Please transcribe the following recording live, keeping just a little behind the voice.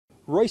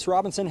Royce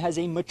Robinson has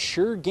a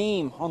mature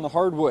game on the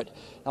hardwood.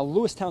 Now,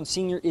 Lewistown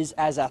senior is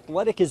as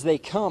athletic as they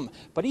come,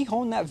 but he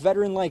honed that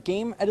veteran-like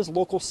game at his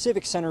local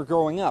civic center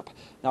growing up.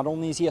 Not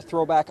only is he a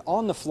throwback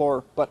on the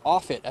floor, but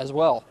off it as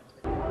well.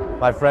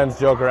 My friends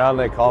joke around,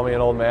 they call me an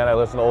old man. I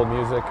listen to old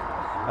music,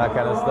 that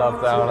kind of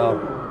stuff. I don't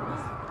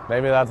know.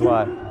 Maybe that's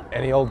why.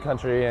 Any old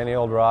country, any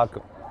old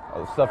rock,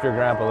 stuff your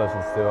grandpa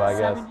listens to, I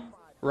guess.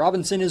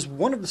 Robinson is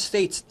one of the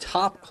state's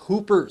top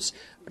hoopers,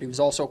 but he was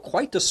also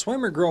quite the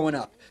swimmer growing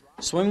up.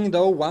 Swimming,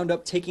 though, wound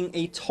up taking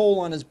a toll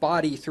on his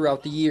body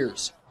throughout the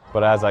years.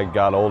 But as I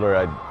got older,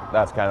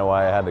 that's kind of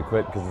why I had to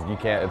quit, because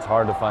it's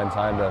hard to find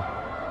time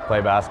to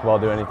play basketball,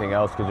 do anything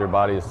else, because your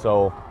body is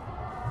so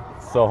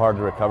hard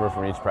to recover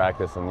from each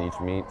practice and each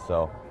meet.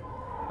 So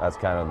that's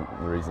kind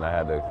of the reason I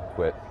had to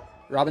quit.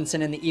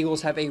 Robinson and the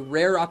Eagles have a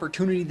rare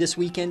opportunity this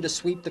weekend to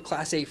sweep the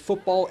Class A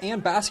football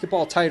and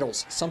basketball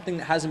titles, something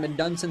that hasn't been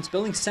done since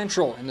Billings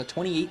Central in the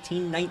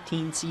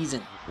 2018-19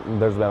 season.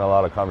 There's been a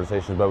lot of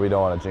conversations, but we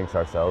don't want to jinx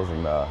ourselves,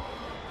 and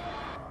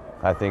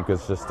I think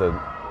it's just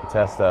to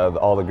test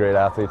all the great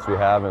athletes we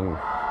have and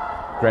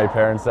great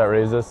parents that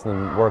raise us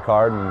and work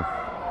hard and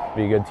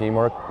be good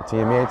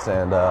teammates.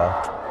 And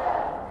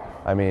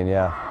I mean,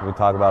 yeah, we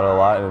talk about it a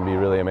lot and it'd be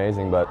really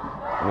amazing, but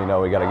we know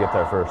we got to get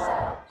there first.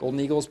 Golden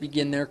Eagles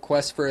begin their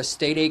quest for a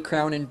State A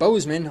crown in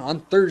Bozeman on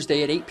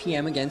Thursday at 8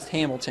 p.m. against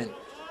Hamilton.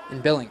 In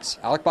Billings,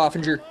 Alec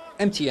Boffinger,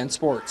 MTN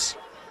Sports.